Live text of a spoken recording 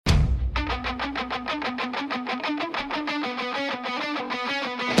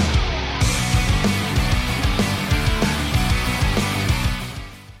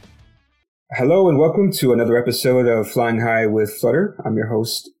Hello and welcome to another episode of Flying High with Flutter. I'm your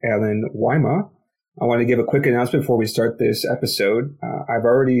host, Alan Wyma. I want to give a quick announcement before we start this episode. I've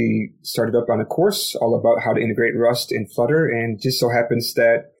already started up on a course all about how to integrate Rust in Flutter, and just so happens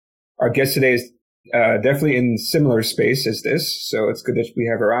that our guest today is definitely in similar space as this, so it's good that we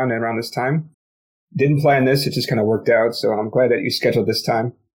have her on around this time. Didn't plan this, it just kind of worked out, so I'm glad that you scheduled this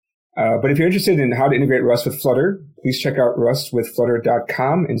time. But if you're interested in how to integrate Rust with Flutter, please check out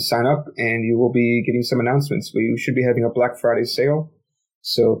rustwithflutter.com and sign up, and you will be getting some announcements. We should be having a Black Friday sale,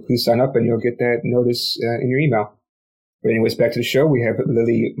 so please sign up and you'll get that notice in your email. But anyways, back to the show. We have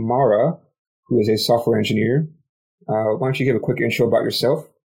Lily Mara, who is a software engineer. Why don't you give a quick intro about yourself?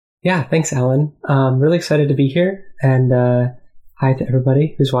 Yeah, thanks, Alan. I'm really excited to be here, and hi to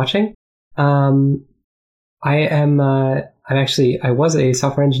everybody who's watching. I was a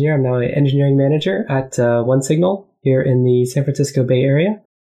software engineer. I'm now an engineering manager at OneSignal here in the San Francisco Bay Area.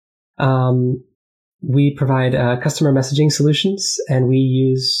 We provide customer messaging solutions, and we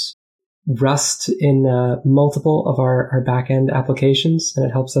use Rust in multiple of our backend applications, and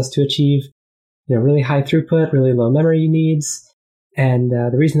it helps us to achieve really high throughput, really low memory needs. And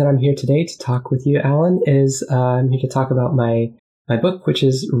the reason that I'm here today to talk with you, Alan, is I'm here to talk about my book, which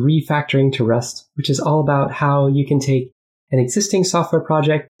is Refactoring to Rust, which is all about how you can take an existing software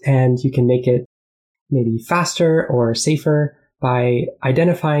project and you can make it maybe faster or safer by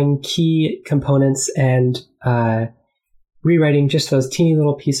identifying key components and rewriting just those teeny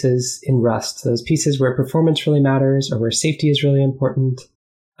little pieces in Rust, those pieces where performance really matters or where safety is really important.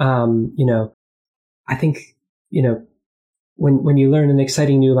 I think, when you learn an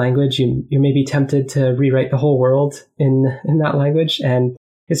exciting new language, you may be tempted to rewrite the whole world in that language, and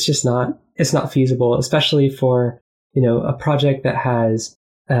it's not feasible, especially for a project that has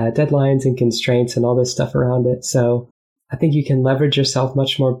deadlines and constraints and all this stuff around it. So I think you can leverage yourself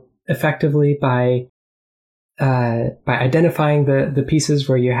much more effectively by identifying the pieces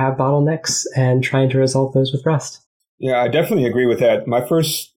where you have bottlenecks and trying to resolve those with Rust. Yeah, I definitely agree with that. My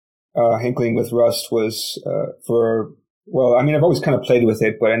first inkling with Rust was I've always kind of played with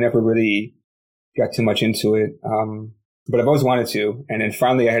it, but I never really got too much into it. But I've always wanted to. And then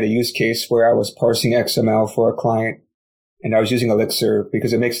finally I had a use case where I was parsing XML for a client, and I was using Elixir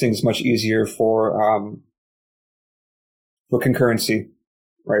because it makes things much easier for concurrency,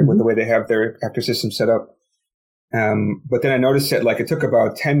 right? Mm-hmm. With the way they have their actor system set up. But then I noticed that it took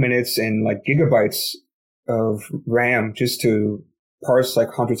about 10 minutes and gigabytes of RAM just to parse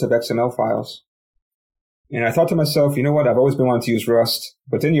hundreds of XML files. And I thought to myself, you know what? I've always been wanting to use Rust,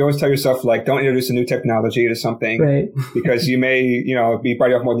 but then you always tell yourself, don't introduce a new technology to something, right? Because you may, be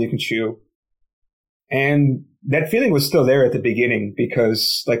biting off more than you can chew. And that feeling was still there at the beginning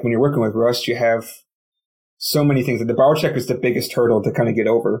because, when you're working with Rust, you have so many things. The borrow check is the biggest hurdle to kind of get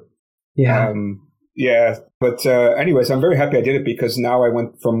over. Yeah. But anyways, I'm very happy I did it because now I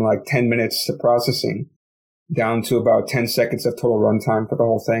went from 10 minutes to processing down to about 10 seconds of total runtime for the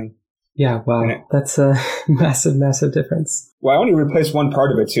whole thing. Yeah, wow. That's a massive, massive difference. Well, I only replaced one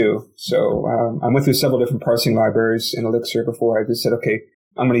part of it too. So I went through several different parsing libraries in Elixir before I just said, okay,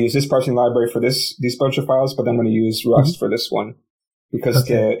 I'm going to use this parsing library for these bunch of files, but then I'm going to use Rust for this one because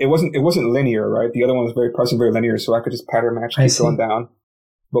it wasn't linear, right? The other one was parsing very linear, so I could just pattern match, keep going down.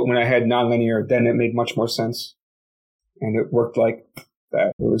 But when I had nonlinear, then it made much more sense, and it worked like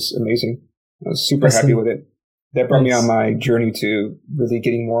that. It was amazing. I was super happy with it. That brought me on my journey to really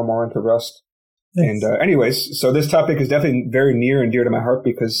getting more and more into Rust. Nice. And anyways, so this topic is definitely very near and dear to my heart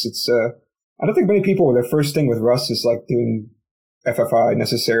because it's, I don't think many people, their first thing with Rust is doing FFI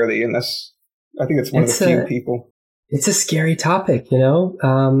necessarily, unless I think it's one of the few people. It's a scary topic, the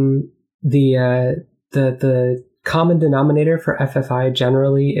common denominator for FFI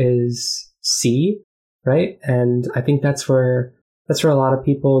generally is C, right? And I think that's where a lot of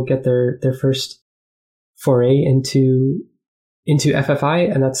people get their first foray into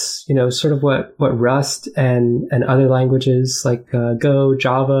FFI, and that's sort of what Rust and other languages like Go,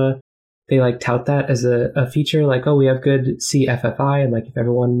 Java, they tout that as a feature, we have good CFFI, and if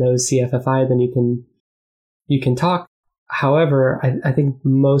everyone knows CFFI, then you can talk. However, I think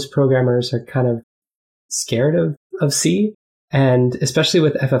most programmers are kind of scared of C, and especially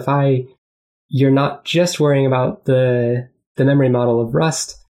with FFI, you're not just worrying about the memory model of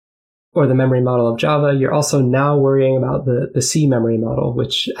Rust or the memory model of Java, you're also now worrying about the C memory model,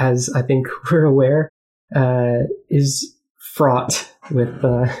 which, as I think we're aware, is fraught with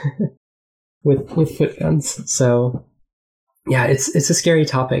footguns. So yeah, it's a scary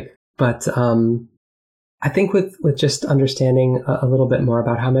topic, but I think with just understanding a little bit more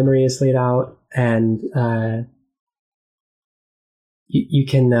about how memory is laid out and you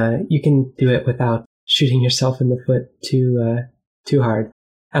can do it without shooting yourself in the foot too hard.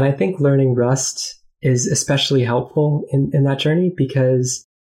 And I think learning Rust is especially helpful in that journey, because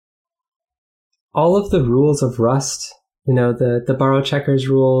all of the rules of Rust, the borrow checkers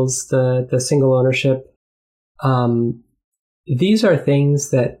rules, the single ownership, these are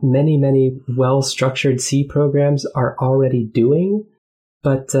things that many, many well-structured C programs are already doing,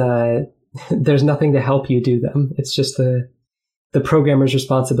 but there's nothing to help you do them. It's just the programmer's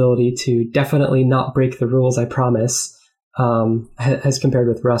responsibility to definitely not break the rules, I promise, as compared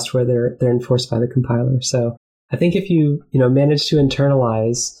with Rust, where they're enforced by the compiler. So I think if you manage to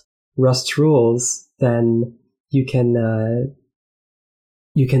internalize Rust's rules, then you can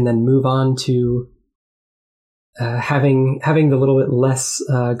then move on to having the little bit less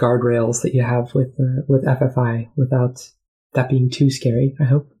guardrails that you have with FFI without that being too scary, I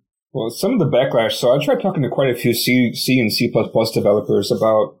hope. Well, some of the backlash. So I tried talking to quite a few C and C++ developers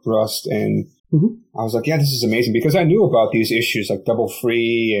about Rust, and I was like, yeah, this is amazing, because I knew about these issues like double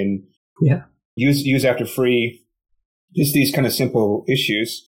free and use after free, just these kind of simple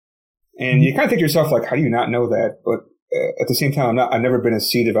issues. And you kind of think to yourself, like, how do you not know that? But at the same time, I've never been a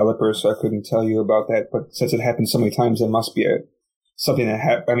C developer, so I couldn't tell you about that. But since it happens so many times, it must be something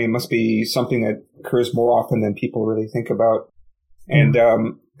that it must be something that occurs more often than people really think about. And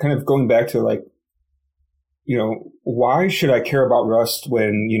kind of going back to like, why should I care about Rust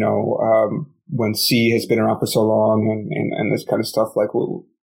when when C has been around for so long and this kind of stuff? Like,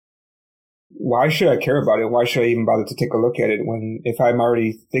 why should I care about it? Why should I even bother to take a look at it if I'm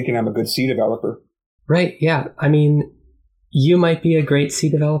already thinking I'm a good C developer? Right. Yeah. I mean, you might be a great C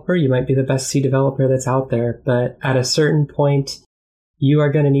developer. You might be the best C developer that's out there. But at a certain point, you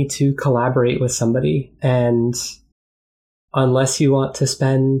are going to need to collaborate with somebody. And unless you want to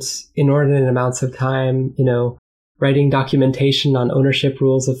spend inordinate amounts of time, writing documentation on ownership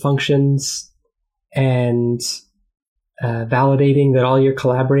rules of functions and validating that all your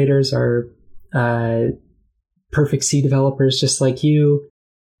collaborators are perfect C developers just like you,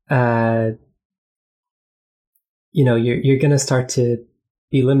 you're going to start to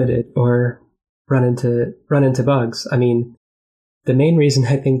be limited or run into bugs. I mean, the main reason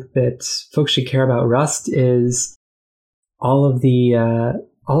I think that folks should care about Rust is all of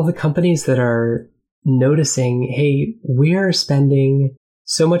the companies that are noticing, hey, we're spending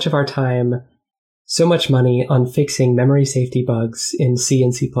so much of our time, so much money on fixing memory safety bugs in C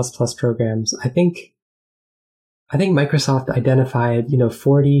and C++ programs. I think Microsoft identified,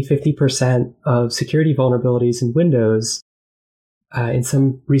 40-50% of security vulnerabilities in Windows in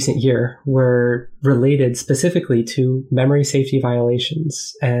some recent year were related specifically to memory safety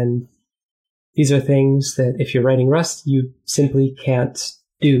violations. And these are things that if you're writing Rust, you simply can't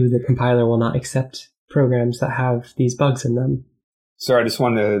do. The compiler will not accept programs that have these bugs in them. Sorry, I just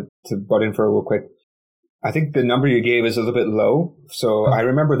wanted to butt in for a real quick. I think the number you gave is a little bit low. So I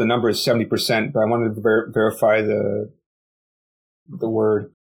remember the number is 70%, but I wanted to verify the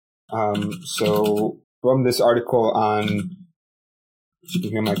word. So from this article on, you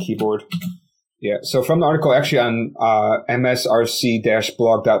can hear my keyboard. Yeah. So from the article actually on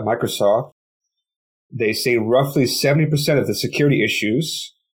msrc-blog.microsoft, they say roughly 70% of the security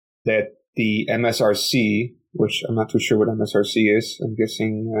issues that the MSRC, which I'm not too sure what MSRC is, I'm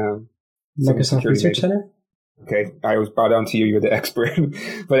guessing Microsoft Research Center? Okay, I was brought down to you. You're the expert.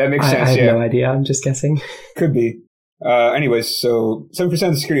 But that makes sense, I have no idea. I'm just guessing. Could be. Anyways, so 7% of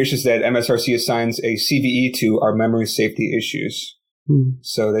the security issues that MSRC assigns a CVE to are memory safety issues.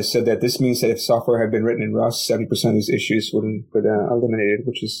 So they said that this means that if software had been written in Rust, 70% of these issues would eliminated,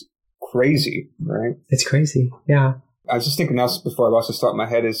 which is crazy, right? It's crazy, yeah. I was just thinking now, before I lost this thought in my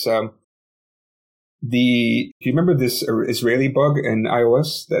head, is do you remember this Israeli bug in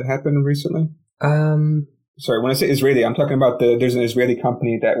iOS that happened recently? Sorry, when I say Israeli, I'm talking about there's an Israeli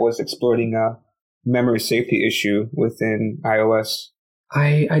company that was exploiting a memory safety issue within iOS.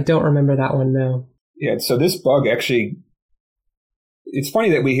 I don't remember that one, no. Yeah, so this bug actually, it's funny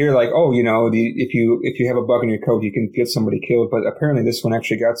that we hear like, oh, if you have a bug in your code, you can get somebody killed, but apparently this one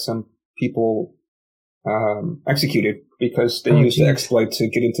actually got some people executed because they used the exploit to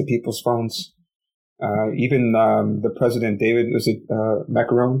get into people's phones. Even the president, David, was it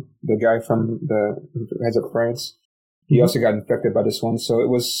Macron, the guy from the heads of France? He also got infected by this one. So it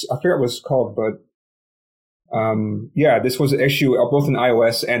was, I forget what it was called, but this was an issue both in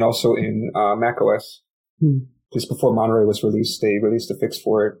iOS and also in macOS. Just before Monterey was released, they released a fix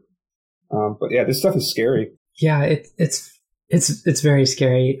for it. But yeah, this stuff is scary. Yeah, it's very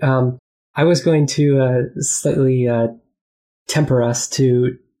scary. I was going to slightly temper us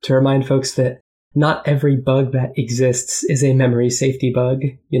to remind folks that not every bug that exists is a memory safety bug.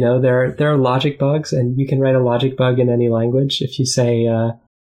 There are logic bugs, and you can write a logic bug in any language. If you say,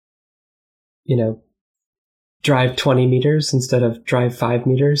 drive 20 meters instead of drive 5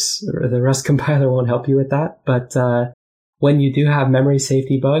 meters, the Rust compiler won't help you with that. But when you do have memory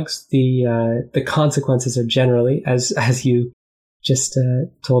safety bugs, the consequences are generally, as you just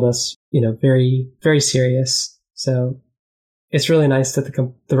told us, very, very serious. So it's really nice that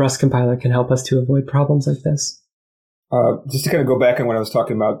the Rust compiler can help us to avoid problems like this. Just to kind of go back on what I was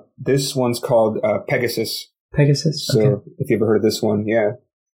talking about, this one's called Pegasus. Pegasus? So okay. If you've ever heard of this one, yeah.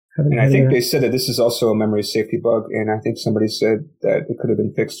 And I think they said that this is also a memory safety bug, and I think somebody said that it could have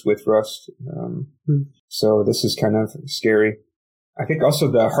been fixed with Rust. So this is kind of scary. I think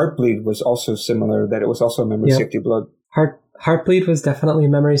also the Heartbleed was also similar, that it was also a memory safety bug. Heartbleed was definitely a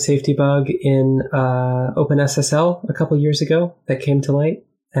memory safety bug in OpenSSL a couple years ago that came to light.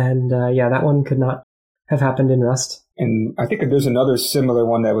 And that one could not have happened in Rust. And I think there's another similar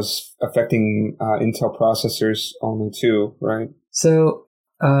one that was affecting Intel processors only too, right? So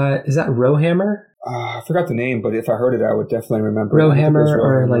is that Rowhammer? I forgot the name, but if I heard it, I would definitely remember. Rowhammer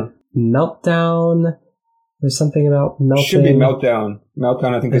or like Meltdown? There's something about Meltdown. Should be Meltdown.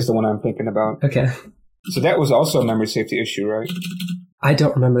 Meltdown, I think, is the one I'm thinking about. Okay. So that was also a memory safety issue, right? I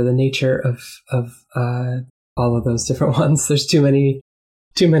don't remember the nature of all of those different ones. There's too many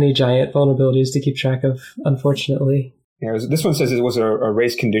giant vulnerabilities to keep track of, unfortunately. Yeah, this one says it was a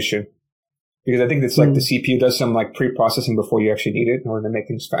race condition. Because I think it's like the CPU does some like pre-processing before you actually need it in order to make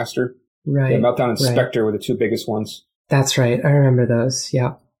things faster. Right. Yeah, Meltdown and Spectre were the two biggest ones. That's right. I remember those.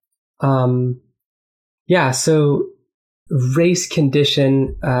 Yeah. So race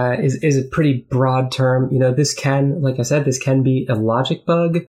condition is a pretty broad term. This can, like I said, this can be a logic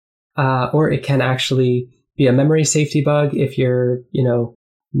bug, or it can actually be a memory safety bug if you're,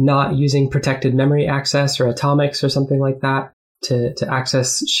 not using protected memory access or atomics or something like that to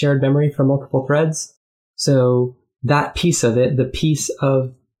access shared memory from multiple threads. So that piece of it, the piece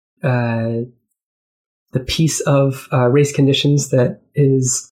of race conditions that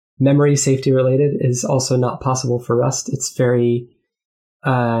is memory safety related, is also not possible for Rust. It's very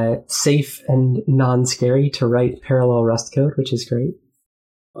safe and non-scary to write parallel Rust code, which is great.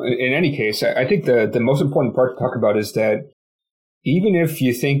 In any case, I think the most important part to talk about is that even if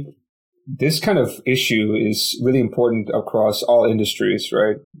you think this kind of issue is really important across all industries,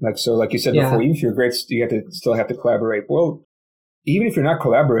 right? Like you said before, even if you're great, you still have to collaborate. Well, even if you're not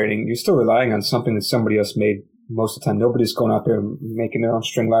collaborating, you're still relying on something that somebody else made most of the time. Nobody's going out there making their own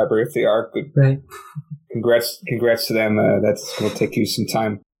string library. If they are, good. Right. Congrats to them. That's going to take you some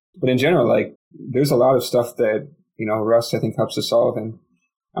time. But in general, there's a lot of stuff that, Rust, I think, helps us solve. And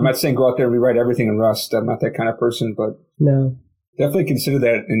I'm not saying go out there and rewrite everything in Rust. I'm not that kind of person, but no. Definitely consider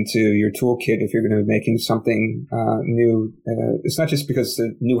that into your toolkit if you're going to be making something new. It's not just because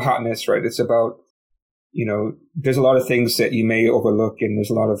the new hotness, right? It's about, there's a lot of things that you may overlook, and there's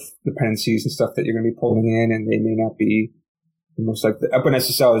a lot of dependencies and stuff that you're going to be pulling in, and they may not be the most the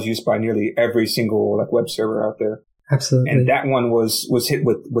OpenSSL is used by nearly every single web server out there. Absolutely. And that one was hit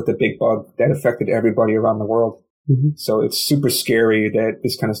with a big bug that affected everybody around the world. Mm-hmm. So it's super scary that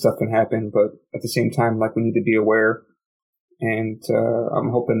this kind of stuff can happen, but at the same time, we need to be aware. And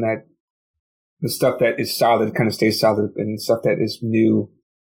I'm hoping that the stuff that is solid kind of stays solid, and stuff that is new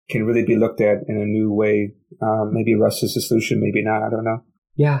can really be looked at in a new way. Maybe Rust is the solution, maybe not. I don't know.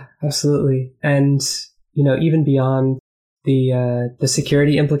 Yeah, absolutely. And, even beyond the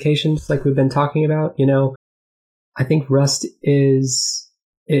security implications like we've been talking about, I think Rust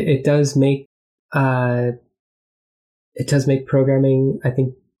it does make programming, I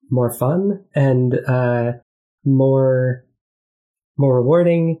think, more fun and more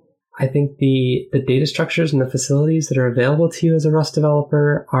rewarding. I think the data structures and the facilities that are available to you as a Rust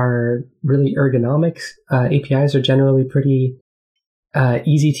developer are really ergonomic. APIs are generally pretty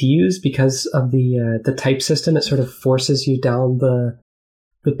easy to use because of the type system. It sort of forces you down the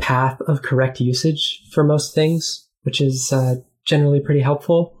path of correct usage for most things, which is generally pretty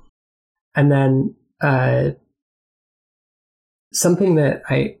helpful. And then something that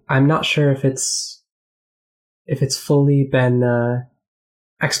I'm not sure if it's fully been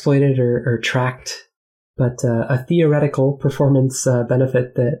exploited or tracked, but a theoretical performance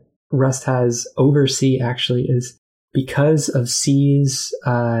benefit that Rust has over C actually is because of C's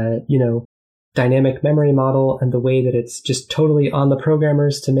dynamic memory model and the way that it's just totally on the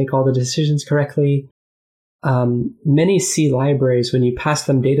programmers to make all the decisions correctly. Many C libraries, when you pass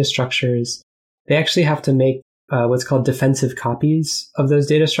them data structures, they actually have to make what's called defensive copies of those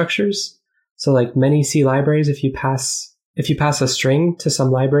data structures. So many C libraries, if you pass a string to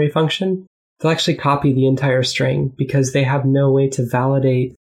some library function, they'll actually copy the entire string because they have no way to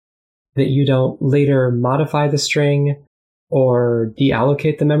validate that you don't later modify the string or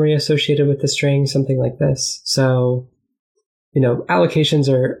deallocate the memory associated with the string, something like this. So, allocations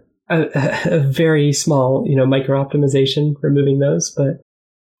are a very small, micro optimization, removing those. But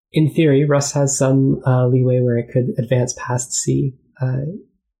in theory, Rust has some leeway where it could advance past C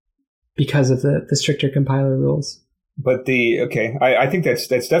because of the stricter compiler rules. But I think that's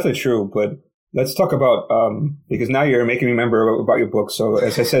definitely true. But let's talk about, because now you're making me remember about your book. So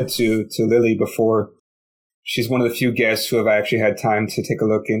as I said to Lily before, she's one of the few guests who have actually had time to take a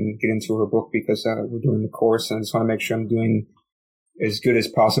look and get into her book because we're doing the course, and I just want to make sure I'm doing as good as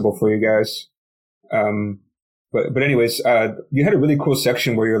possible for you guys. But anyways, you had a really cool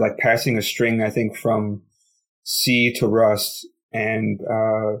section where you're like passing a string, I think, from C to Rust. And,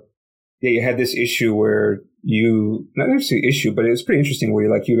 you had this issue where not necessarily issue, but it was pretty interesting where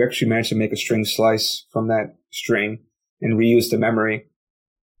you actually managed to make a string slice from that string and reuse the memory.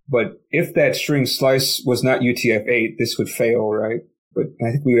 But if that string slice was not UTF-8, this would fail, right? But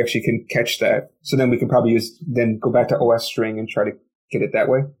I think we actually can catch that. So then we can probably then go back to OS string and try to get it that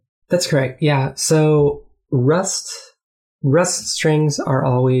way. That's correct. Yeah. So Rust strings are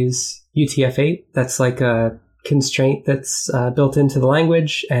always UTF-8. That's like a constraint that's built into the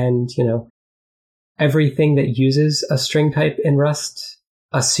language. And, everything that uses a string type in Rust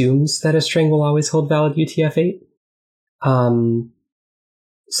assumes that a string will always hold valid UTF-8.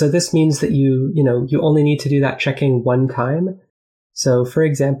 So this means that you only need to do that checking one time. So for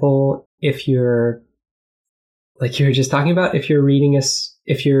example, if you're like you were just talking about, if you're reading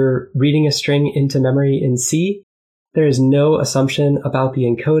a string into memory in C, there is no assumption about the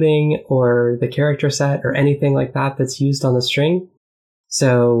encoding or the character set or anything like that that's used on the string.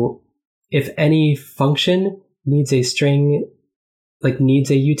 So if any function needs a string,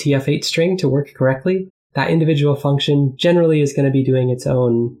 needs a UTF-8 string to work correctly, that individual function generally is going to be doing its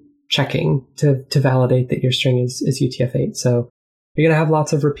own checking to validate that your string is UTF-8. So you're going to have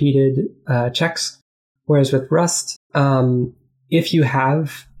lots of repeated checks. Whereas with Rust, if you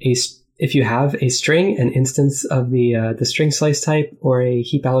have a string, an instance of the string slice type or a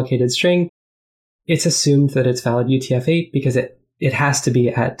heap allocated string, it's assumed that it's valid UTF-8 because it has to be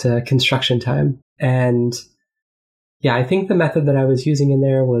at construction time. And yeah, I think the method that I was using in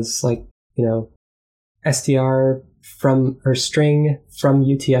there was str string from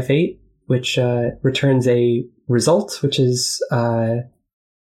UTF-8, which returns a result, which is an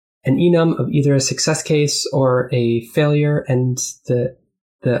enum of either a success case or a failure and the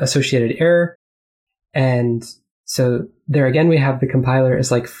associated error. And so there again, we have the compiler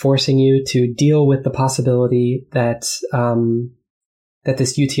is forcing you to deal with the possibility that that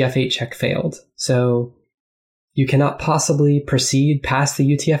this UTF-8 check failed. So you cannot possibly proceed past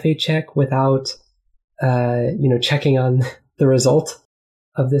the UTF-8 check without checking on the result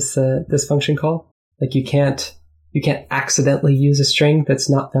of this function call. You can't accidentally use a string that's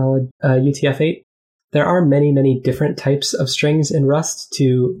not valid UTF-8. There are many, many different types of strings in Rust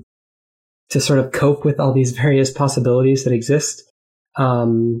to sort of cope with all these various possibilities that exist.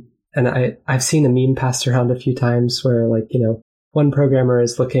 And I've seen a meme passed around a few times where one programmer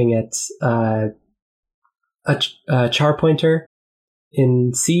is looking at a char pointer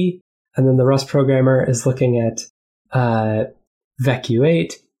in C, and then the Rust programmer is looking at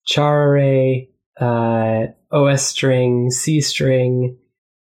vecu8, char array, OS string, C string,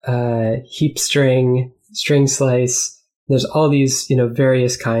 heap string, string slice. There's all these,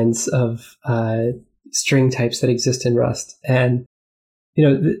 various kinds of string types that exist in Rust. And,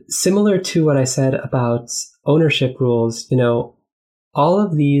 similar to what I said about ownership rules, all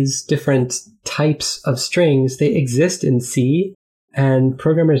of these different types of strings, they exist in C, and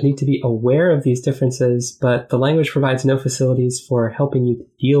programmers need to be aware of these differences, but the language provides no facilities for helping you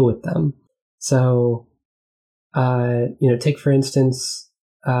deal with them. So, take for instance,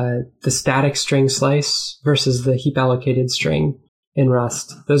 the static string slice versus the heap allocated string in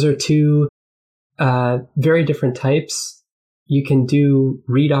Rust. Those are two very different types. You can do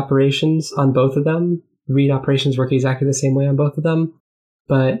read operations on both of them. Read operations work exactly the same way on both of them,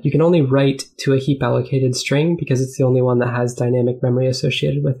 but you can only write to a heap allocated string because it's the only one that has dynamic memory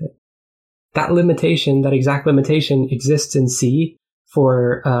associated with it. That exact limitation exists in C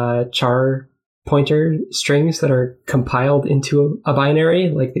for char pointer strings that are compiled into a binary,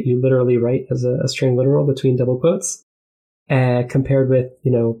 that you literally write as a string literal between double quotes, compared with,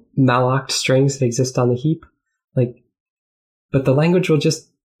 mallocked strings that exist on the heap. But the language will just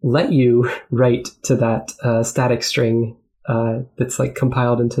let you write to that static string that's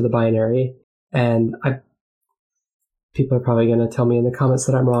compiled into the binary. And people are probably going to tell me in the comments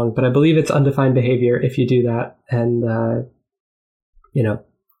that I'm wrong, but I believe it's undefined behavior if you do that. And,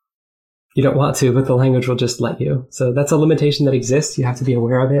 you don't want to, but the language will just let you. So that's a limitation that exists. You have to be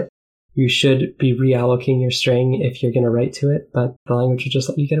aware of it. You should be reallocating your string if you're going to write to it, but the language will just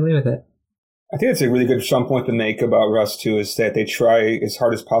let you get away with it. I think that's a really good strong point to make about Rust too, is that they try as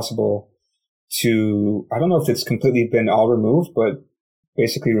hard as possible to, I don't know if it's completely been all removed, but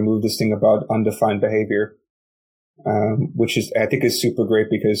basically remove this thing about undefined behavior, which is, I think is super great,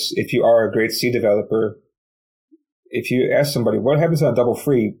 because if you are a great C developer, if you ask somebody, what happens on a double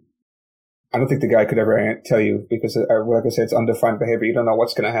free? I don't think the guy could ever tell you, because like I said, it's undefined behavior. You don't know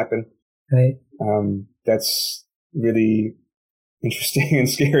what's going to happen. Right. That's really interesting and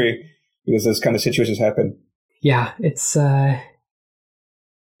scary, because those kind of situations happen. Yeah, it's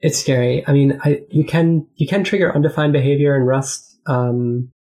scary. I mean, you can trigger undefined behavior in Rust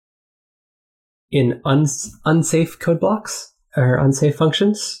in unsafe code blocks or unsafe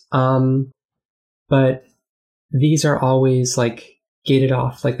functions, but these are always like gated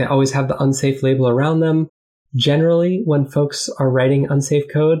off. Like they always have the unsafe label around them. Generally, when folks are writing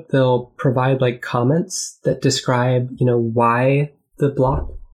unsafe code, they'll provide like comments that describe, why the block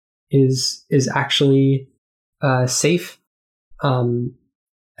is actually safe. And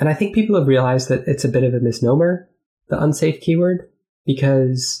I think people have realized that it's a bit of a misnomer, the unsafe keyword,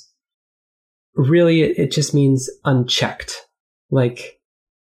 because really it just means unchecked. Like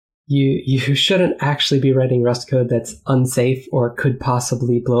you shouldn't actually be writing Rust code that's unsafe or could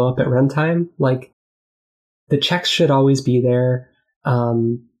possibly blow up at runtime. Like the checks should always be there.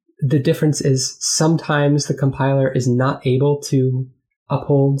 The difference is sometimes the compiler is not able to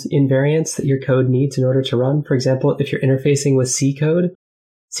uphold invariants that your code needs in order to run. For example, if you're interfacing with C code,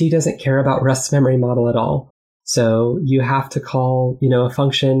 C doesn't care about Rust's memory model at all. So you have to call, a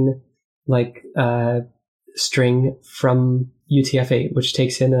function like string from UTF-8, which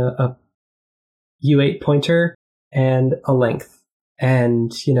takes in a U8 pointer and a length.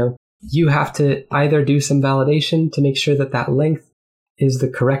 And, you have to either do some validation to make sure that that length is the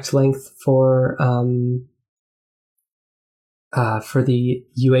correct length for the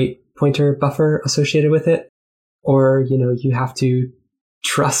U8 pointer buffer associated with it, or, you have to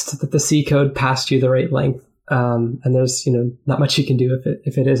trust that the C code passed you the right length. And there's, not much you can do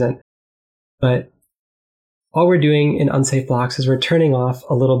if it isn't. But all we're doing in unsafe blocks is we're turning off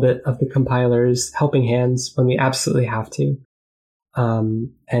a little bit of the compiler's helping hands when we absolutely have to.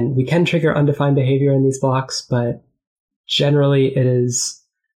 And we can trigger undefined behavior in these blocks, but generally it is,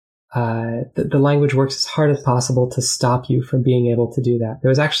 the language works as hard as possible to stop you from being able to do that. There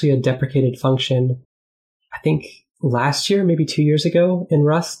was actually a deprecated function, I think last year, maybe 2 years ago in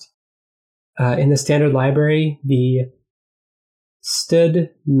Rust. In the standard library, the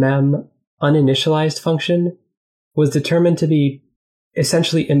std mem uninitialized function was determined to be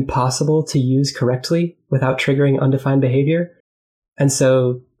essentially impossible to use correctly without triggering undefined behavior. And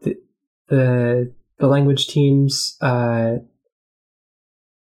so the language teams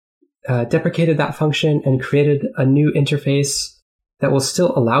deprecated that function and created a new interface that will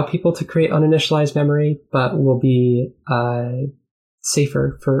still allow people to create uninitialized memory, but will be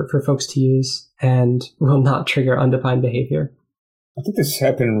safer for folks to use and will not trigger undefined behavior. I think this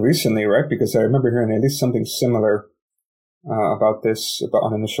happened recently, right? Because I remember hearing at least something similar about this, about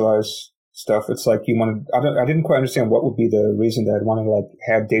uninitialized stuff. It's like I didn't quite understand what would be the reason that I'd want to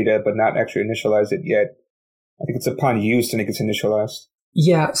have data but not actually initialize it yet. I think it's upon use and it gets initialized.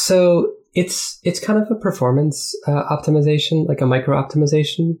 Yeah, so it's kind of a performance optimization, like a micro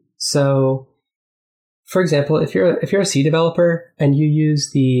optimization. So, for example, if you're a C developer and you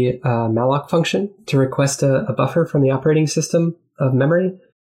use the malloc function to request a buffer from the operating system of memory,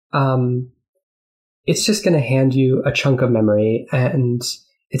 it's just going to hand you a chunk of memory, and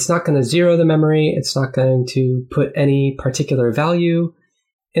it's not going to zero the memory. It's not going to put any particular value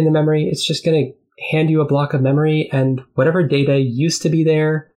in the memory. It's just going to hand you a block of memory, and whatever data used to be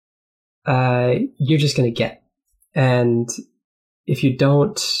there, you're just going to get. And if you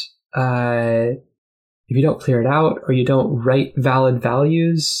don't clear it out, or you don't write valid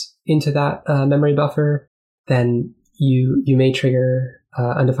values into that memory buffer, then you may trigger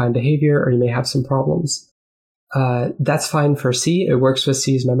undefined behavior, or you may have some problems. That's fine for C. It works with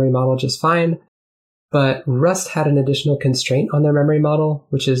C's memory model just fine. But Rust had an additional constraint on their memory model,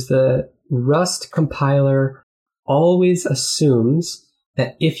 which is the Rust compiler always assumes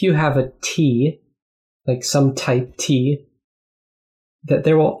that if you have a T, like some type T, that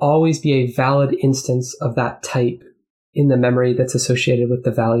there will always be a valid instance of that type in the memory that's associated with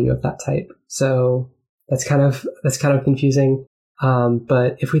the value of that type. So that's kind of confusing.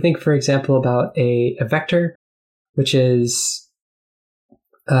 But if we think, for example, about a vector, which is,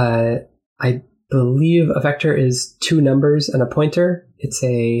 I believe a vector is two numbers and a pointer. It's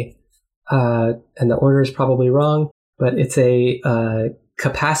and the order is probably wrong, but it's a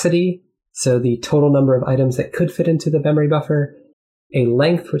capacity, so the total number of items that could fit into the memory buffer, a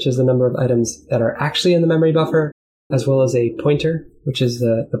length, which is the number of items that are actually in the memory buffer, as well as a pointer, which is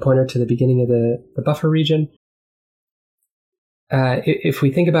the pointer to the beginning of the buffer region. If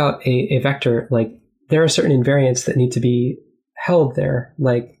we think about a vector, like there are certain invariants that need to be held there,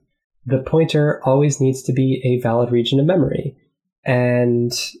 like the pointer always needs to be a valid region of memory,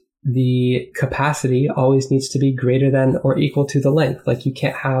 and the capacity always needs to be greater than or equal to the length. Like you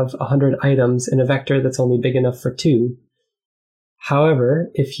can't have 100 items in a vector that's only big enough for 2.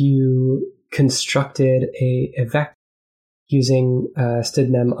 However, if you constructed a vector using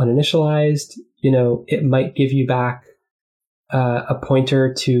stdnem uninitialized, it might give you back a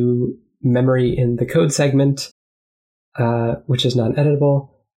pointer to memory in the code segment, which is non-editable,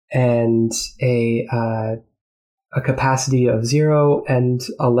 and a capacity of 0 and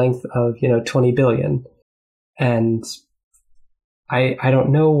a length of 20 billion. And I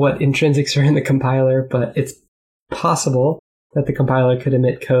don't know what intrinsics are in the compiler, but it's possible that the compiler could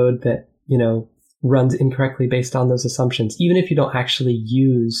emit code that runs incorrectly based on those assumptions, even if you don't actually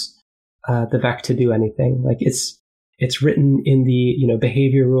use the vec to do anything. Like it's written in the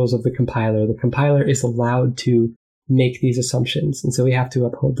behavior rules of the compiler. The compiler is allowed to make these assumptions, and so we have to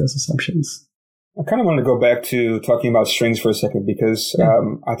uphold those assumptions. I kind of want to go back to talking about strings for a second, because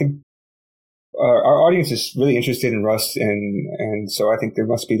I think our audience is really interested in Rust, and so I think they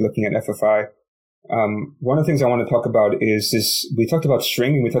must be looking at FFI. One of the things I want to talk about is this. We talked about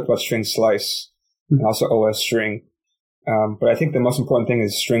string, and we talked about string slice, and also OS string. But I think the most important thing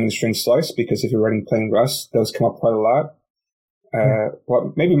is string and string slice, because if you're writing plain Rust, those come up quite a lot.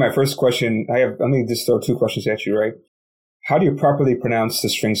 Well, maybe my first question, let me just throw 2 questions at you, right? How do you properly pronounce the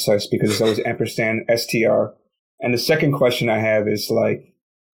string slice? Because it's always ampersand str. And the second question I have is like,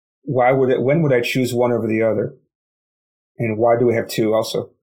 when would I choose one over the other? And why do we have 2 also?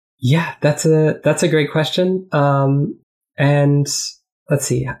 Yeah, that's a great question. And let's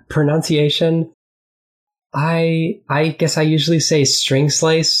see, pronunciation. I guess I usually say string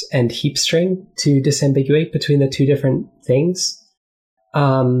slice and heap string to disambiguate between the 2 different things.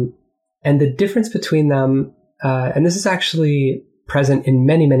 And the difference between them, and this is actually present in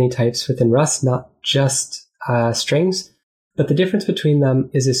many, many types within Rust, not just strings, but the difference between them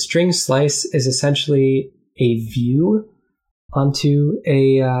is a string slice is essentially a view onto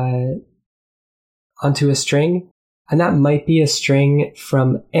a string. And that might be a string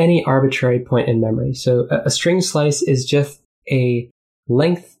from any arbitrary point in memory. So a string slice is just a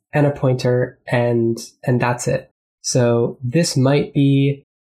length and a pointer, and that's it. So this might be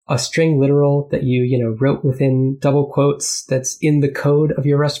a string literal that you wrote within double quotes that's in the code of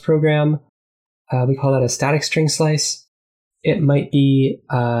your Rust program. We call that a static string slice. It might be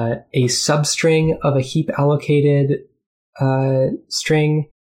a substring of a heap allocated string.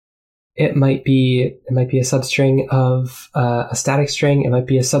 It might be a substring of a static string. It might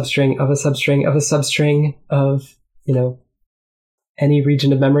be a substring of a substring of a substring of, any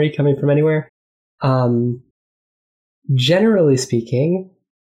region of memory coming from anywhere. Generally speaking,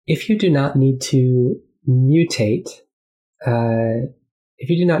 if you do not need to mutate, a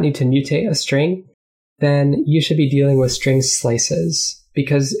string, then you should be dealing with string slices,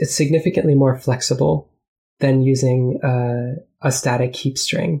 because it's significantly more flexible than using a static heap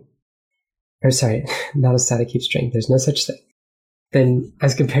string. Or sorry, not a static heap string. There's no such thing. Then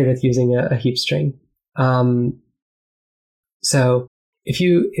as compared with using a heap string. So if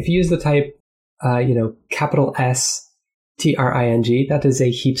you use the type, capital S string, that is a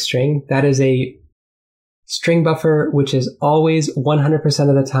heap string. That is a string buffer which is always 100%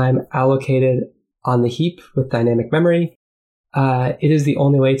 of the time allocated on the heap with dynamic memory. It is the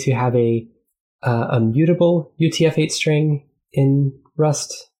only way to have a mutable UTF-8 string in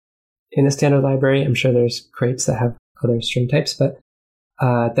Rust. In the standard library, I'm sure there's crates that have other string types, but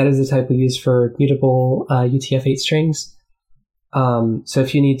that is the type we use for mutable UTF-8 strings. So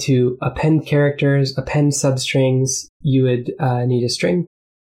if you need to append characters, append substrings, you would need a string.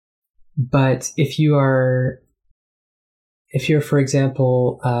 But if you're, for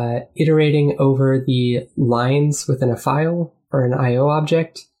example, iterating over the lines within a file or an IO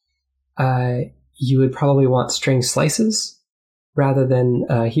object, you would probably want string slices rather than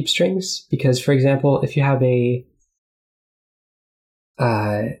heap strings, because, for example, if you have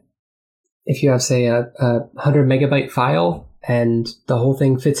say a 100 megabyte file and the whole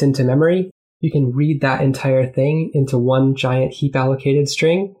thing fits into memory, you can read that entire thing into one giant heap allocated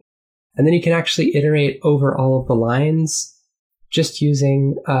string. And then you can actually iterate over all of the lines just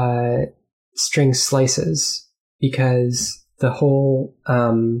using string slices, because the whole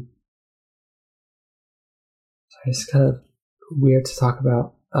it's kind of weird to talk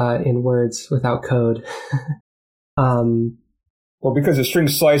about in words without code. Well, because a string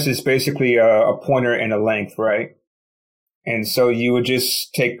slice is basically a pointer and a length, right? And so you would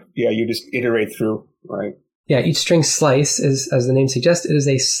just you just iterate through, right? Yeah, each string slice is, as the name suggests, it is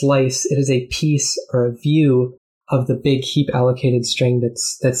a slice. It is a piece or a view of the big heap allocated string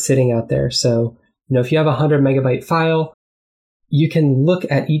that's sitting out there. So, if you have a 100 megabyte file, you can look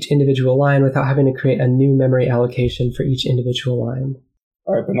at each individual line without having to create a new memory allocation for each individual line.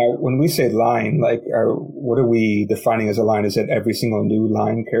 All right, but now when we say line, what are we defining as a line? Is it every single new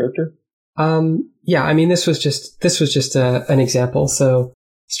line character? Yeah, I mean, this was just an example. So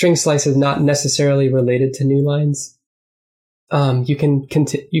string slice is not necessarily related to new lines. You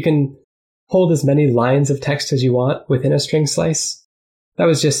can hold as many lines of text as you want within a string slice. That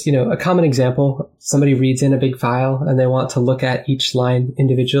was just, a common example. Somebody reads in a big file and they want to look at each line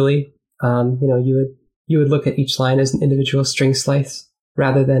individually. You would look at each line as an individual string slice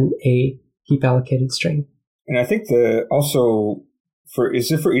rather than a heap allocated string. And I think for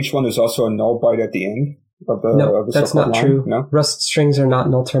each one there's also a null byte at the end of the No, that's not line? true. No? Rust strings are not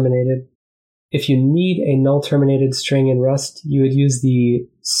null terminated. If you need a null terminated string in Rust, you would use the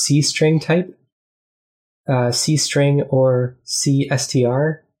C string type, C string or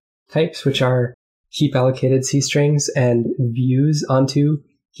CSTR types, which are heap allocated C strings and views onto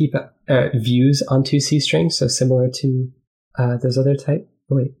C strings. So similar to those other type.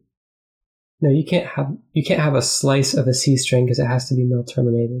 Oh, wait, no, you can't have a slice of a C string because it has to be null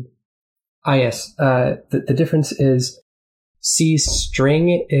terminated. Yes, the difference is C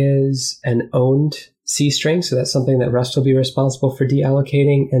string is an owned C string, so that's something that Rust will be responsible for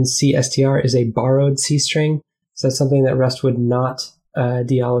deallocating, and CSTR is a borrowed C string, so that's something that Rust would not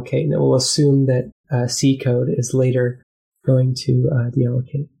deallocate, and it will assume that C code is later going to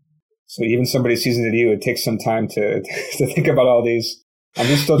deallocate. So even somebody seasoned as you, it takes some time to think about all these. I'm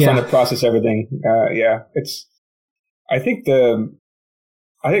just still trying to process everything. I think I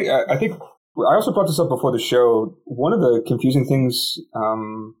also brought this up before the show. One of the confusing things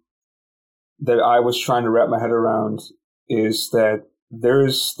that I was trying to wrap my head around is that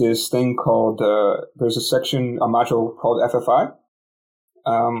there's this thing called, there's a module called FFI.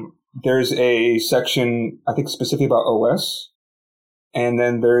 There's a section, I think, specifically about OS. And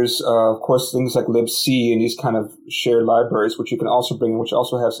then there's, of course, things like libc and these kind of shared libraries, which you can also bring in, which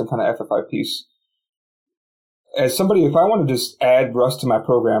also have some kind of FFI piece. As somebody, if I want to just add Rust to my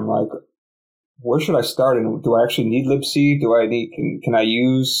program, where should I start? And do I actually need libc? Can I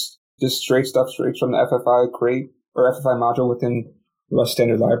use just straight from the FFI crate or FFI module within Rust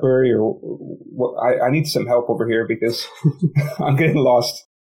standard library? Or what? I need some help over here because I'm getting lost.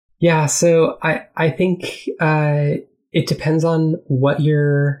 Yeah, so I think it depends on what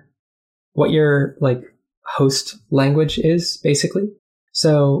your host language is, basically.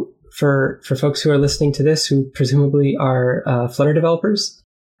 So for folks who are listening to this, who presumably are Flutter developers,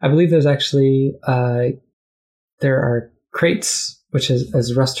 I believe there's actually there are crates, which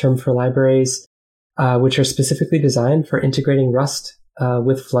is a Rust term for libraries, which are specifically designed for integrating Rust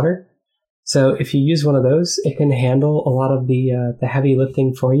with Flutter. So if you use one of those, it can handle a lot of the heavy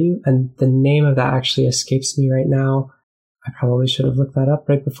lifting for you. And the name of that actually escapes me right now. I probably should have looked that up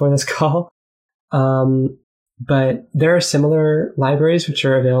right before this call. But there are similar libraries which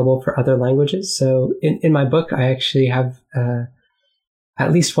are available for other languages. So in my book, I actually have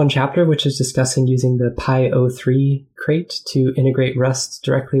at least one chapter which is discussing using the Py-O3 crate to integrate Rust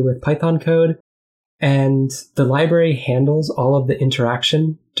directly with Python code. And the library handles all of the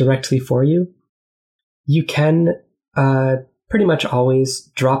interaction directly for you. You can pretty much always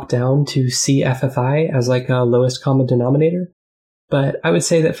drop down to CFFI as a lowest common denominator. But I would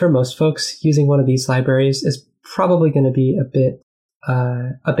say that for most folks, using one of these libraries is probably going to be a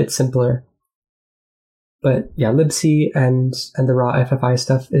bit simpler. But yeah, libc and the raw FFI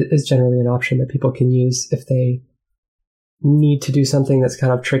stuff is generally an option that people can use if they need to do something that's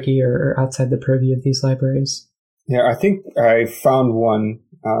kind of tricky or outside the purview of these libraries. Yeah, I think I found one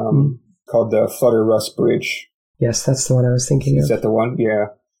called the Flutter Rust Bridge. Yes, that's the one I was thinking of. Is that the one? Yeah.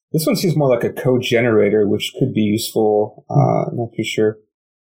 This one seems more like a code generator, which could be useful. Not too sure.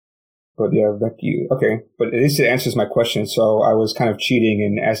 But yeah, okay. But at least it answers my question. So I was kind of cheating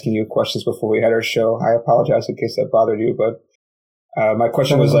and asking you questions before we had our show. I apologize in case that bothered you, but my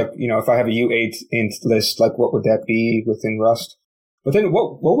question was if I have a U8 int list, what would that be within Rust? But then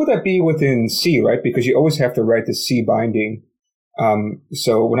what would that be within C, right? Because you always have to write the C binding.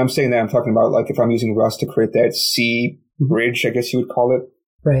 So when I'm saying that, I'm talking about like if I'm using Rust to create that C bridge, I guess you would call it.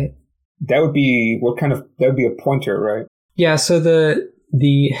 Right. That would be that would be a pointer, right? Yeah. So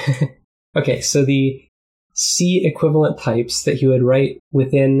okay. So the C equivalent types that you would write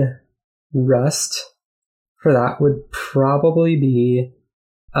within Rust for that would probably be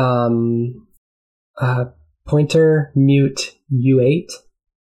pointer mute U8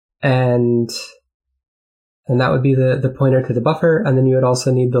 and that would be the pointer to the buffer, and then you would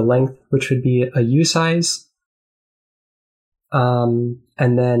also need the length, which would be a usize. And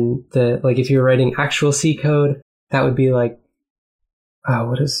then if you're writing actual C code, that would be like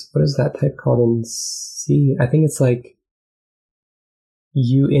what is that type called in C? I think it's like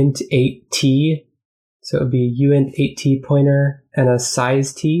uint 8t. So it would be uint 8t pointer and a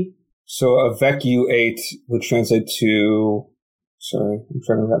size t. So a vec u8 would translate to. Sorry, I'm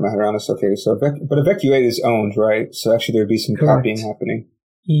trying to wrap my head around this. Okay, so but a vec u8 is owned, right? So actually there'd be some copying happening.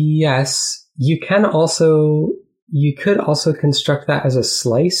 Yes. You could also construct that as a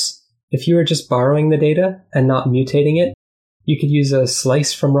slice. If you were just borrowing the data and not mutating it, you could use a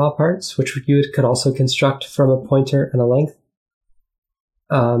slice from raw parts, which you could also construct from a pointer and a length.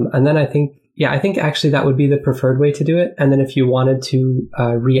 And then I think actually that would be the preferred way to do it. And then if you wanted to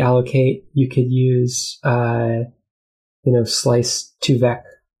reallocate, you could use slice to vec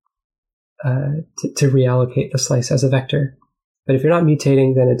to reallocate the slice as a vector. But if you're not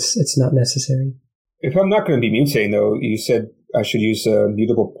mutating, then it's not necessary. If I'm not going to be mutating, though, you said I should use a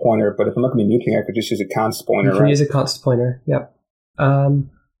mutable pointer. But if I'm not going to be mutating, I could just use a const pointer, right? You can use a const pointer. Yep.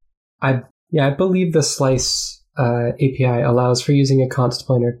 I believe the slice API allows for using a const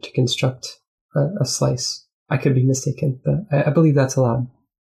pointer to construct a slice. I could be mistaken, but I believe that's allowed.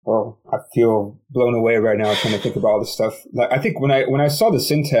 Well, I feel blown away right now trying to think about all this stuff. Like, I think when I saw the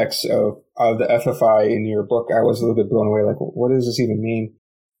syntax of the FFI in your book, I was a little bit blown away. Like, what does this even mean?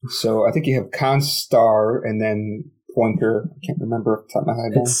 So I think you have const star and then pointer. I can't remember off the top of my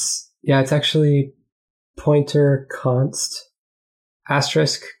head. It's actually pointer const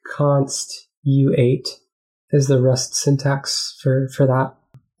asterisk const u8 is the Rust syntax for that.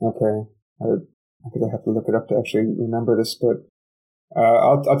 Okay. I think I have to look it up to actually remember this, but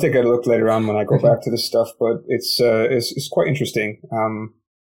I'll take a look later on when I go back to this stuff. But it's quite interesting.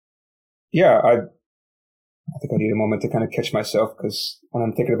 I think I need a moment to kind of catch myself because when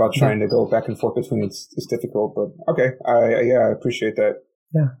I'm thinking about trying to go back and forth between it's difficult. But okay, I appreciate that.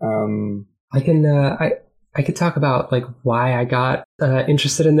 Yeah. I could talk about like why I got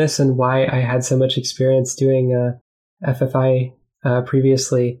interested in this and why I had so much experience doing FFI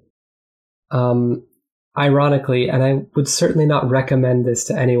previously. Ironically, and I would certainly not recommend this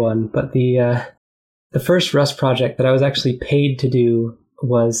to anyone, but the first Rust project that I was actually paid to do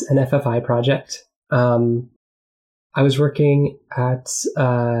was an FFI project. I was working at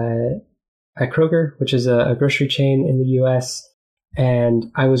Kroger, which is a grocery chain in the US,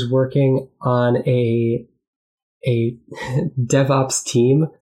 and I was working on a DevOps team,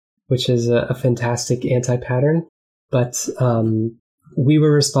 which is a fantastic anti-pattern, but we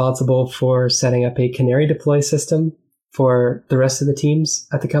were responsible for setting up a Canary deploy system for the rest of the teams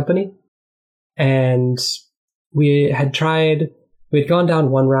at the company. And we had gone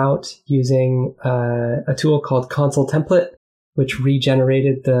down one route using a tool called Console Template, which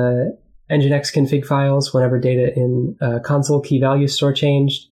regenerated the Nginx config files whenever data in console key value store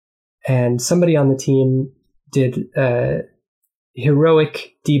changed. And somebody on the team did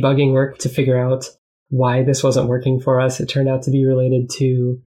heroic debugging work to figure out why this wasn't working for us. It turned out to be related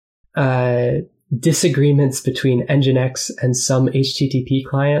to disagreements between Nginx and some HTTP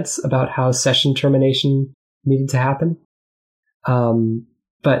clients about how session termination needed to happen.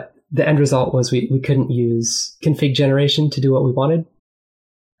 But the end result was we couldn't use config generation to do what we wanted.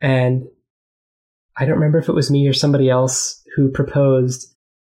 And I don't remember if it was me or somebody else who proposed,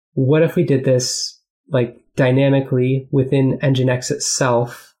 what if we did this like dynamically within Nginx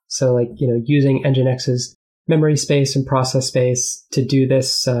itself? So like, using Nginx's memory space and process space to do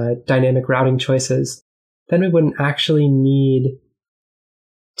this dynamic routing choices, then we wouldn't actually need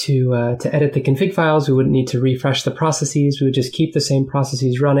to edit the config files. We wouldn't need to refresh the processes. We would just keep the same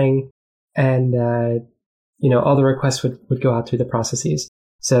processes running, and all the requests would go out through the processes.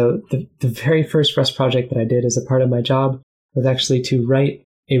 So the very first Rust project that I did as a part of my job was actually to write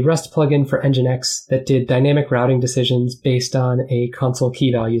a Rust plugin for Nginx that did dynamic routing decisions based on a console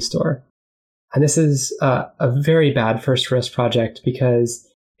key value store. And this is a very bad first Rust project because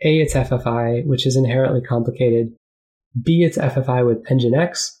A, it's FFI, which is inherently complicated. B, it's FFI with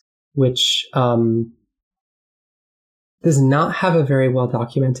Nginx, which does not have a very well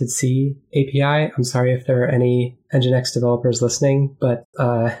documented C API. I'm sorry if there are any Nginx developers listening, but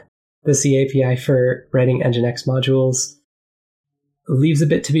the C API for writing Nginx modules leaves a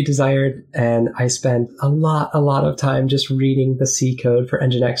bit to be desired, and I spent a lot of time just reading the C code for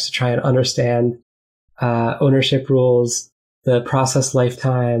Nginx to try and understand ownership rules, the process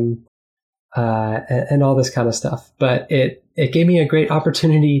lifetime, and all this kind of stuff. But it gave me a great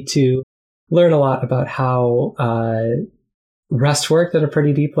opportunity to learn a lot about how Rust worked at a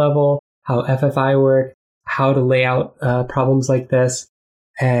pretty deep level, how FFI worked, how to lay out problems like this.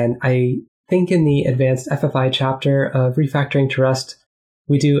 And I think in the advanced FFI chapter of Refactoring to Rust,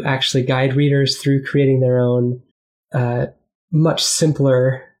 we do actually guide readers through creating their own much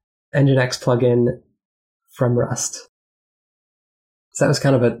simpler Nginx plugin from Rust. So that was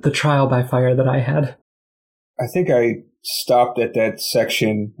kind of the trial by fire that I had. I think I stopped at that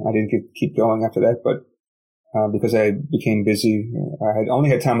section. I didn't keep going after that, but because I became busy. I had only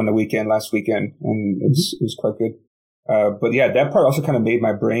had time on the weekend last weekend, and it was quite good. But yeah, that part also kind of made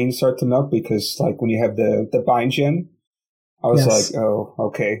my brain start to melt, because like when you have the bind gen, I was like, oh,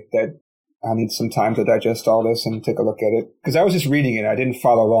 okay, that I need some time to digest all this and take a look at it. Because I was just reading it. I didn't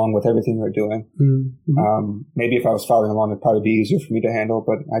follow along with everything they're doing. Mm-hmm. Maybe if I was following along, it'd probably be easier for me to handle,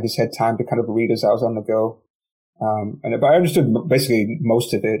 but I just had time to kind of read as I was on the go. But I understood basically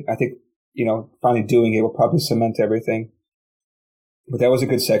most of it. I think, finally doing it will probably cement everything. But that was a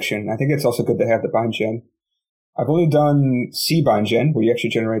good section. I think it's also good to have the bind gen. I've only done C bind gen, where you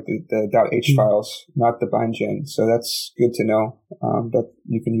actually generate the .h files, not the bind gen. So that's good to know that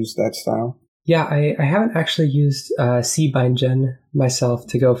you can use that style. Yeah, I haven't actually used C bind gen myself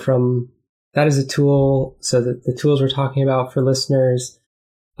to go from, that is a tool, so that the tools we're talking about for listeners,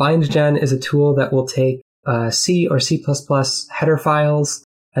 bind gen is a tool that will take C or C++ header files,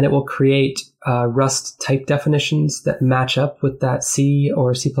 and it will create Rust type definitions that match up with that C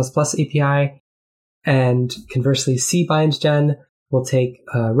or C++ API. And conversely, C bind gen will take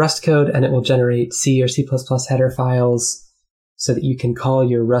Rust code, and it will generate C or C++ header files so that you can call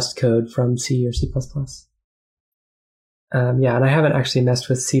your Rust code from C or C++. And I haven't actually messed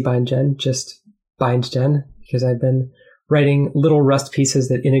with C bind gen, just bind gen, because I've been writing little Rust pieces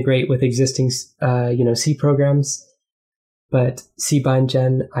that integrate with existing C programs. But C bind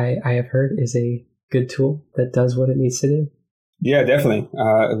gen, I have heard, is a good tool that does what it needs to do. Yeah, definitely.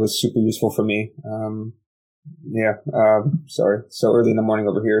 It was super useful for me. Sorry. So early in the morning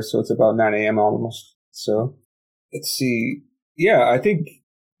over here. So it's about 9 a.m. almost. So let's see. Yeah, I think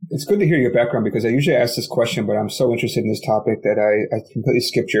it's good to hear your background, because I usually ask this question, but I'm so interested in this topic that I completely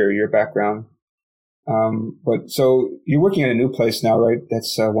skipped your background. But so you're working at a new place now, right?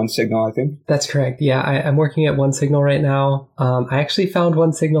 That's OneSignal, I think. That's correct. Yeah, I'm working at OneSignal right now. I actually found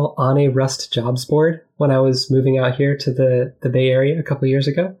OneSignal on a Rust jobs board when I was moving out here to the Bay Area a couple of years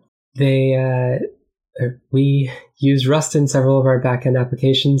ago. We use Rust in several of our backend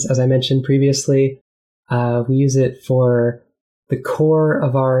applications, as I mentioned previously. We use it for the core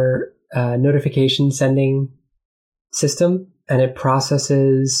of our notification sending system, and it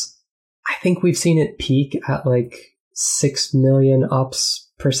processes, I think we've seen it peak at like 6 million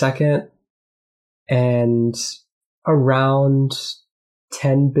ops per second and around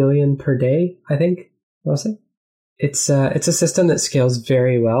 10 billion per day, I think. Honestly, it's a system that scales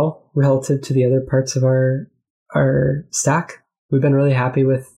very well relative to the other parts of our stack. We've been really happy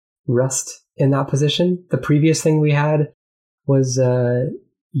with Rust in that position. The previous thing we had was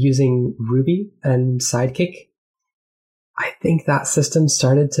using Ruby and Sidekick. I think that system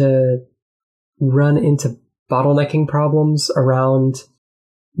started to run into bottlenecking problems around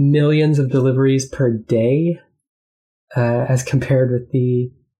millions of deliveries per day, as compared with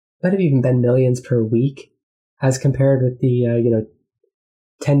might have even been millions per week, as compared with the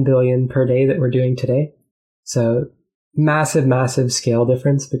 10 billion per day that we're doing today. So massive scale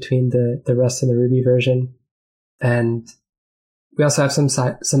difference between the Rust and the Ruby version. And we also have some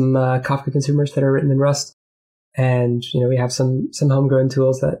Kafka consumers that are written in Rust. And, we have some homegrown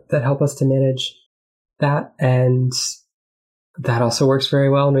tools that help us to manage that. And that also works very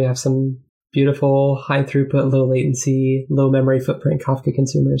well. And we have some beautiful high throughput, low latency, low memory footprint Kafka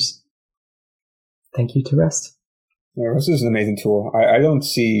consumers. Thank you to Rust. Yeah, Rust is an amazing tool. I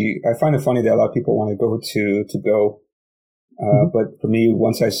find it funny that a lot of people want to go to Go. But for me,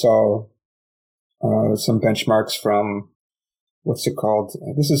 once I saw some benchmarks from, what's it called?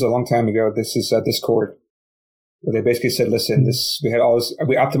 This is a long time ago. This is Discord, where they basically said, listen,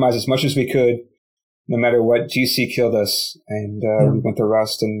 we optimized as much as we could, no matter what. GC killed us, and we went to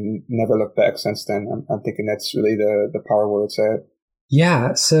Rust and never looked back since then. I'm thinking that's really the power where it's at.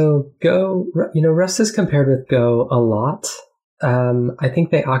 Yeah, so Go, Rust is compared with Go a lot. I think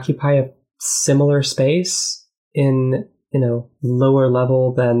they occupy a similar space. in, lower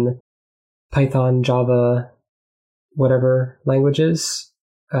level than Python, Java, whatever languages.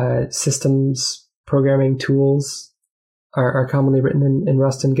 Systems programming tools are commonly written in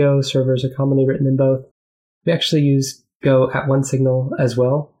Rust and Go. Servers are commonly written in both. We actually use Go at OneSignal as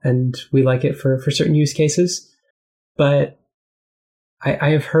well, and we like it for certain use cases. But I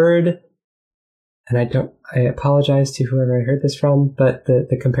have heard, and I apologize to whoever I heard this from, but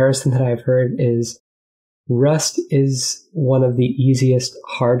the comparison that I've heard is Rust is one of the easiest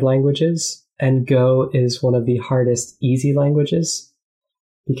hard languages, and Go is one of the hardest easy languages,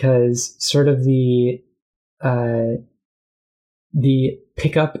 because sort of the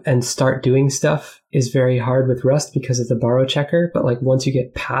pick up and start doing stuff is very hard with Rust because of the borrow checker. But like once you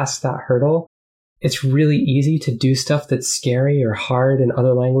get past that hurdle, it's really easy to do stuff that's scary or hard in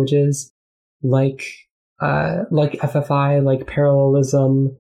other languages, like FFI, like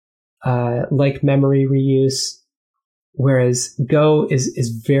parallelism, like memory reuse. Whereas Go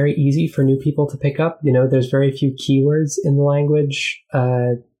is very easy for new people to pick up. There's very few keywords in the language.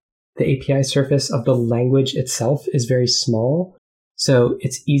 The API surface of the language itself is very small. So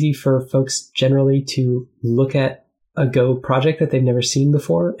it's easy for folks generally to look at a Go project that they've never seen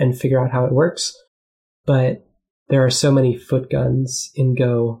before and figure out how it works. But there are so many foot guns in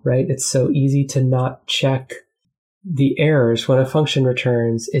Go, right? It's so easy to not check the errors when a function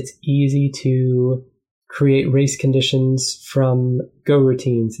returns. It's easy to create race conditions from Go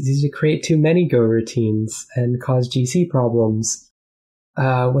routines. It's easy to create too many Go routines and cause GC problems.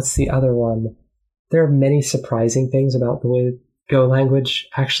 What's the other one? There are many surprising things about the way Go language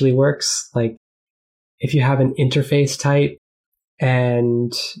actually works. Like if you have an interface type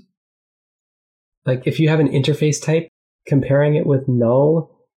and comparing it with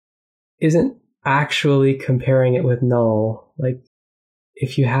null isn't actually comparing it with null. Like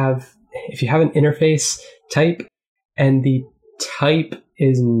if you have an interface type and the type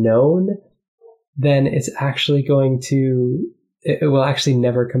is known, then it will actually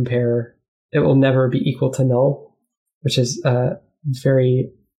never compare. It will never be equal to null, which is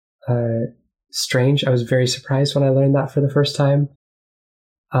very strange. I was very surprised when I learned that for the first time.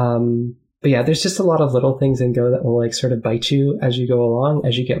 But yeah, there's just a lot of little things in Go that will like sort of bite you as you go along,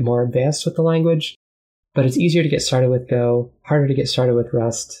 as you get more advanced with the language. But it's easier to get started with Go, harder to get started with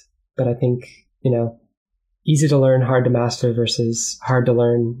Rust. But I think, easy to learn, hard to master versus hard to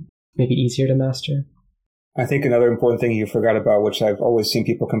learn, maybe easier to master. I think another important thing you forgot about, which I've always seen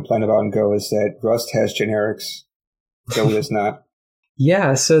people complain about in Go, is that Rust has generics. Go does not.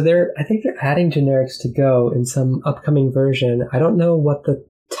 Yeah, so I think they're adding generics to Go in some upcoming version. I don't know what the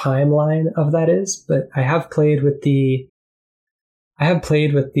timeline of that is, but I have played with the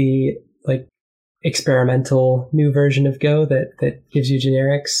like experimental new version of Go that gives you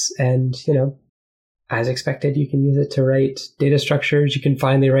generics, and as expected, you can use it to write data structures. You can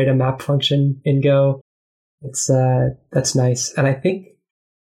finally write a map function in Go. It's that's nice. And I think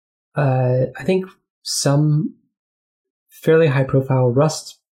some fairly high profile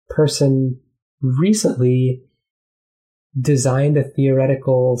Rust person recently designed a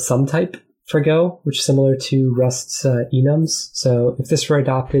theoretical sum type for Go, which is similar to Rust's enums. So if this were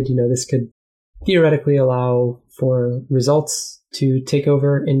adopted, this could theoretically allow for results to take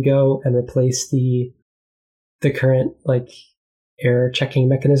over in Go and replace the current error checking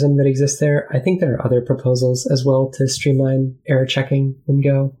mechanism that exists there. I think there are other proposals as well to streamline error checking in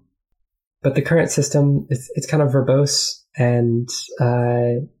Go. But the current system, it's kind of verbose, and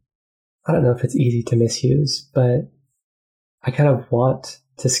I don't know if it's easy to misuse, but I kind of want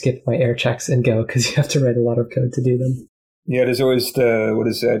to skip my error checks in Go because you have to write a lot of code to do them. Yeah, there's always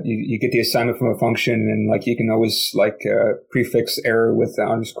you get the assignment from a function, and you can always prefix error with the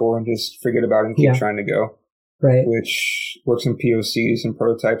underscore and just forget about it and keep trying to go. Right. Which works in POCs and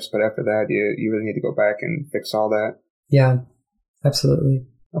prototypes, but after that, you really need to go back and fix all that. Yeah, absolutely.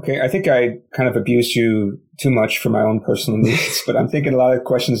 Okay, I think I kind of abused you too much for my own personal needs, but I'm thinking a lot of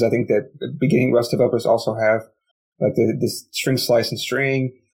questions I think that beginning Rust developers also have, like the string slice and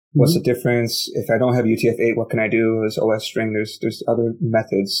string. What's the difference? If I don't have UTF-8, what can I do? There's OS string. There's other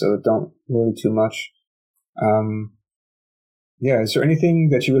methods, so don't worry too much. Yeah, is there anything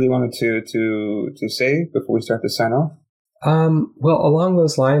that you really wanted to say before we start to sign off? Well, along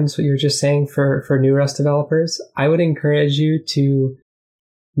those lines, what you were just saying for new Rust developers, I would encourage you to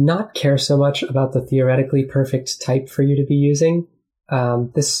not care so much about the theoretically perfect type for you to be using.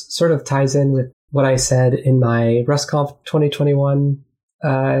 This sort of ties in with what I said in my RustConf 2021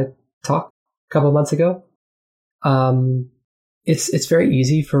 talk a couple of months ago. It's very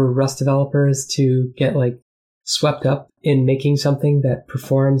easy for Rust developers to get swept up in making something that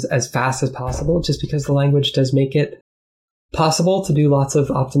performs as fast as possible, just because the language does make it possible to do lots of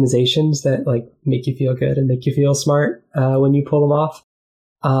optimizations that like make you feel good and make you feel smart when you pull them off.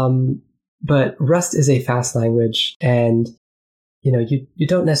 But Rust is a fast language, and you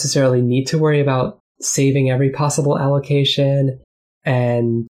don't necessarily need to worry about saving every possible allocation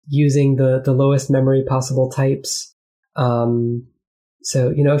and using the lowest memory possible types.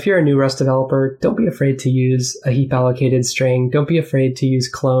 So, if you're a new Rust developer, don't be afraid to use a heap allocated string. Don't be afraid to use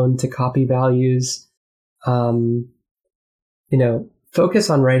clone to copy values. Focus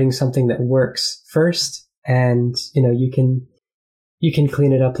on writing something that works first, and, you can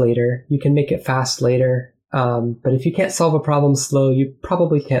clean it up later. You can make it fast later. But if you can't solve a problem slow, you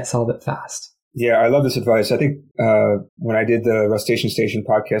probably can't solve it fast. Yeah, I love this advice. I think when I did the Rustation Station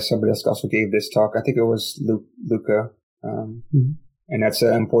podcast, somebody else also gave this talk. I think it was Luca. And that's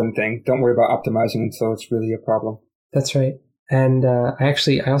an important thing. Don't worry about optimizing until it's really a problem. That's right. And I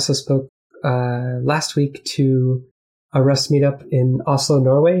also spoke last week to a Rust meetup in Oslo,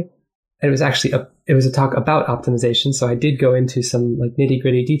 Norway. And it was actually a talk about optimization. So I did go into some like nitty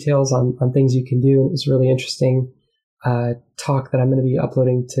gritty details on things you can do. And it was a really interesting talk that I'm going to be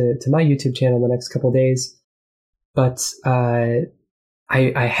uploading to my YouTube channel in the next couple of days. But I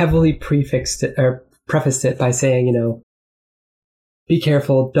heavily prefixed it or prefaced it by saying, be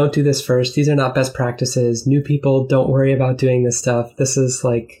careful. Don't do this first. These are not best practices. New people, don't worry about doing this stuff. This is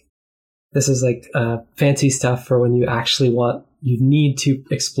like fancy stuff for when you need to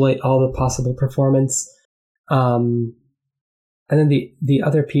exploit all the possible performance. And then the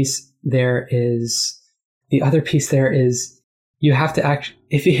other piece there is you have to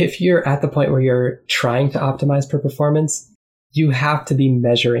if you're at the point where you're trying to optimize for performance, you have to be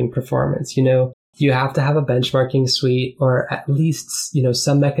measuring performance. You have to have a benchmarking suite, or at least,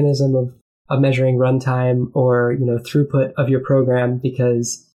 some mechanism of measuring runtime or, throughput of your program,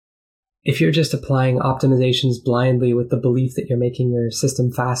 because if you're just applying optimizations blindly with the belief that you're making your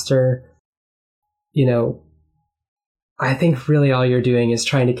system faster, I think really all you're doing is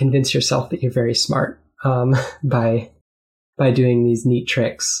trying to convince yourself that you're very smart, by doing these neat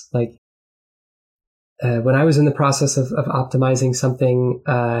tricks. Like, when I was in the process of optimizing something,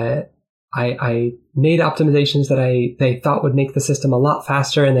 I made optimizations that they thought would make the system a lot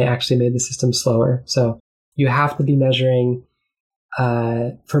faster, and they actually made the system slower. So you have to be measuring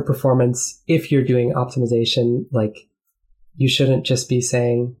for performance if you're doing optimization. Like, you shouldn't just be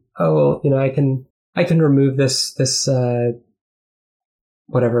saying, "Oh, I can remove this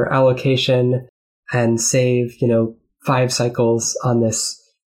whatever allocation and save 5 cycles on this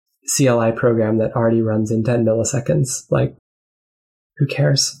CLI program that already runs in 10 milliseconds." Like, who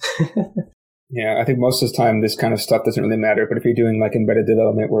cares? Yeah, I think most of the time this kind of stuff doesn't really matter. But if you're doing like embedded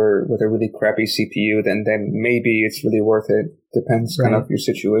development with a really crappy CPU, then maybe it's really worth it. Depends kind of your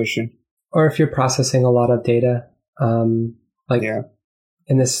situation. Or if you're processing a lot of data, in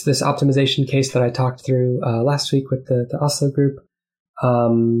this optimization case that I talked through last week with the Oslo group,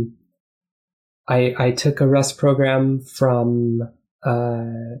 I took a Rust program from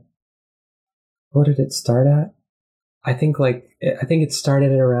what did it start at? I think it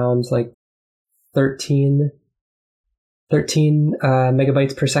started at around like 13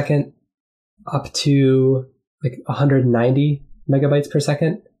 megabytes per second up to like 190 megabytes per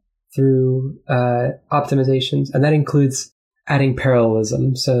second through optimizations. And that includes adding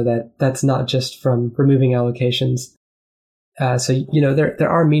parallelism, so that's not just from removing allocations. So, there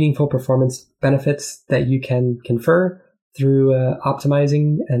are meaningful performance benefits that you can confer through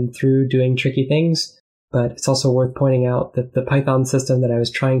optimizing and through doing tricky things. But it's also worth pointing out that the Python system that I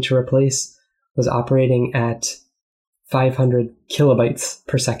was trying to replace was operating at 500 kilobytes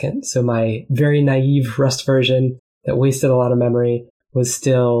per second. So my very naive Rust version that wasted a lot of memory was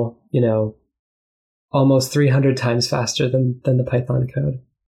still, almost 300 times faster than the Python code.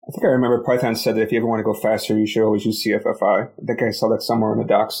 I think I remember Python said that if you ever want to go faster, you should always use CFFI. I think I saw that somewhere in the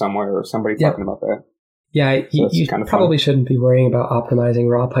doc somewhere, or somebody talking about that. Yeah, so you kind of probably shouldn't be worrying about optimizing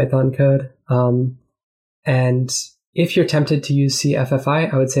raw Python code. And if you're tempted to use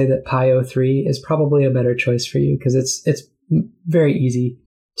CFFI, I would say that PyO3 is probably a better choice for you, because it's very easy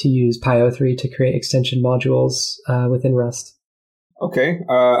to use PyO3 to create extension modules within Rust. Okay.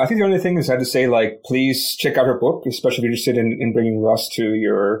 I think the only thing is I have to say, please check out her book, especially if you're interested in bringing Rust to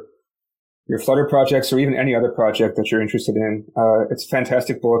your Flutter projects or even any other project that you're interested in. It's a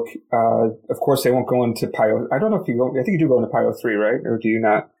fantastic book. Of course, they won't go into Pyo. I don't know if you go. I think you do go into PyO3, right? Or do you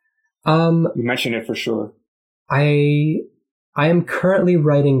not? You mentioned it for sure. I am currently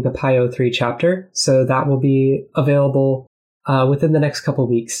writing the PyO3 chapter, so that will be available within the next couple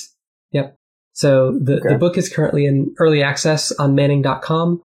weeks. Yep. So the book is currently in early access on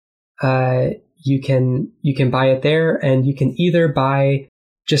Manning.com. You can buy it there, and you can either buy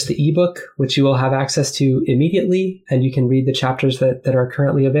just the ebook, which you will have access to immediately, and you can read the chapters that are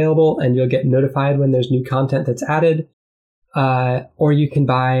currently available, and you'll get notified when there's new content that's added. Or you can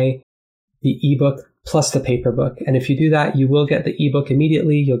buy the ebook plus the paper book. And if you do that, you will get the ebook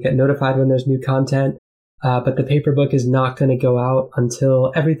immediately. You'll get notified when there's new content. But the paper book is not going to go out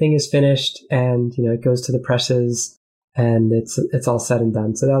until everything is finished and, it goes to the presses and it's all said and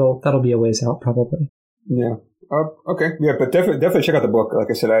done. So that'll be a ways out probably. Yeah. Okay. Yeah, but definitely check out the book. Like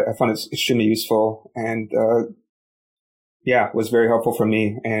I said, I found it extremely useful and, was very helpful for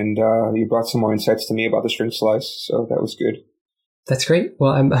me. And, you brought some more insights to me about the string slice. So that was good. That's great.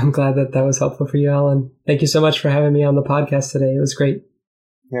 Well, I'm glad that was helpful for you, Alan. Thank you so much for having me on the podcast today. It was great.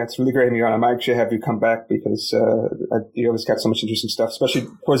 Yeah, it's really great having you on. I might actually have you come back because you always got so much interesting stuff, especially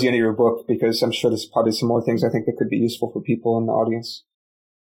towards the end of your book, because I'm sure there's probably some more things I think that could be useful for people in the audience.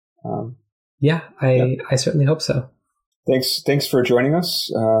 I certainly hope so. Thanks for joining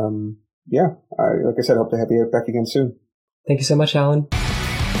us. Like I said, I hope to have you back again soon. Thank you so much, Alan.